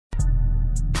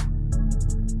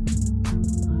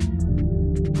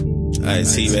Alright,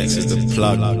 T-Rex is the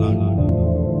plug.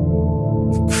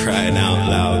 Crying out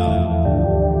loud.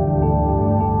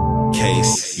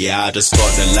 Case, yeah, I just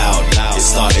got the loud. It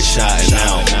started shouting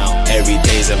out. Every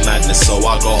day's a madness, so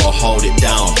I gotta hold it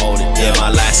down. Yeah, my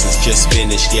license just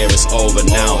finished, yeah, it's over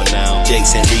now.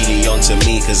 Jake's ain't really onto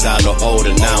me, cause I look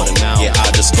older now. Yeah, I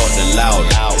just got the loud.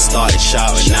 It started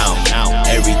shouting out.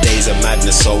 Every day's a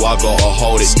madness, so I gotta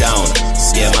hold it down.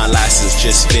 Yeah, my license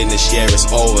just finished, yeah, it's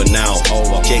over now.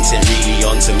 Jake's ain't really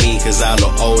onto me, cause I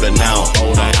look older now.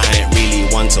 I ain't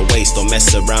really one to waste or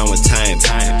mess around with time.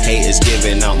 Haters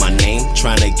giving out my name,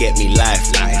 trying to get me life.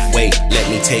 Wait, let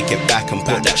me take it back and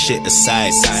put that shit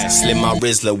aside. Slim my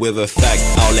Rizzler with a fag,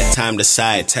 I'll let time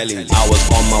decide. I was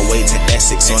on my way to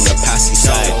Essex on the Passy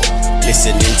side,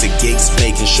 listening to gigs,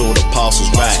 making sure the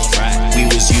parcel's right. We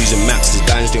was using maps, cause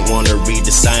bands didn't wanna read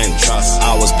the signs.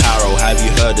 I was paro, have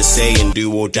you heard the saying,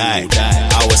 do or die?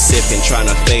 I was sipping, trying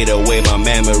to fade away my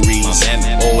memories.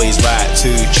 Always write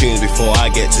 2 tunes before I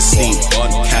get to sleep.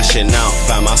 Cashing out,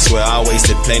 fam, I swear I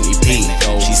wasted plenty P.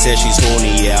 She said she's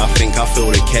horny, yeah, I think I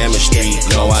feel the chemistry.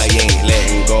 No, I ain't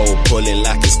letting go, pulling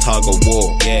like it's tug of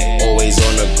war. Always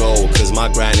on the go, cause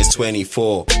my grind is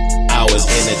 24 hours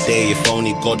in a day, if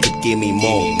only God could give me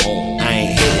more. I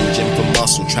ain't hitting gym for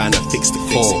muscle, trying to fix the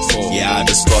core. Yeah, I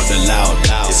just got the loud.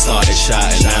 It started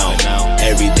shouting out.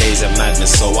 Every day's a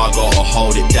madness, so I gotta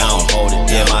hold it down.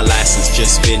 Yeah, my license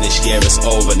just finished, yeah, it's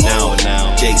over now.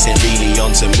 Jake's ain't really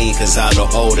onto me, cause I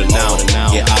look older now.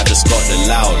 Yeah, I just got the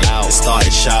loud. It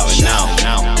started shouting out.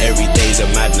 Every day's a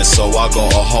madness, so I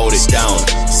gotta hold it down.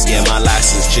 Yeah, my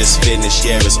license just finished,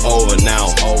 yeah, it's over now.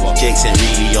 Jake's ain't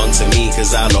really onto me,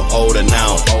 cause I look older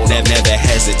now. Never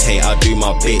hesitate, I do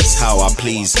my bits how I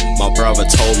please. My brother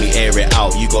told me air it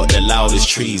out, you got the loudest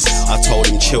trees. I told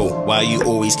him chill, why you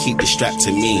always keep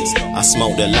distracting me? I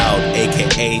smoke the loud,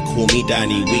 aka call me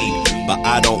Danny Weed. But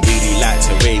I don't really like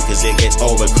to rave, cause it gets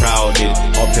overcrowded.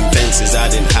 Hopping fences, I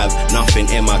didn't have nothing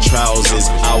in my trousers.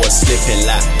 I was slipping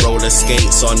like roller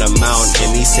skates on the mountain.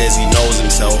 He says he knows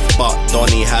himself, but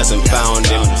Donnie hasn't found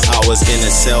him. I was in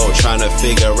a cell trying to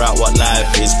figure out what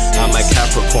life is. I'm a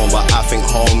Capricorn, but I think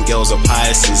homegirl's a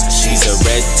Pisces. She's a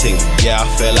red ting, yeah, I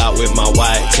fell out with my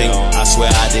white ting. I swear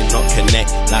I did not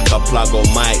connect like a plug or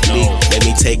mic leak. Let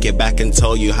me take it back and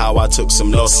tell you how I took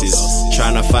some losses.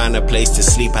 Trying to find a place to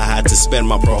sleep, I had to spend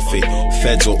my profit.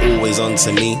 Feds were always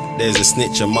onto me, there's a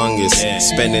snitch among us.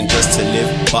 Spending just to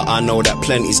live, but I know that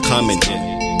plenty's coming.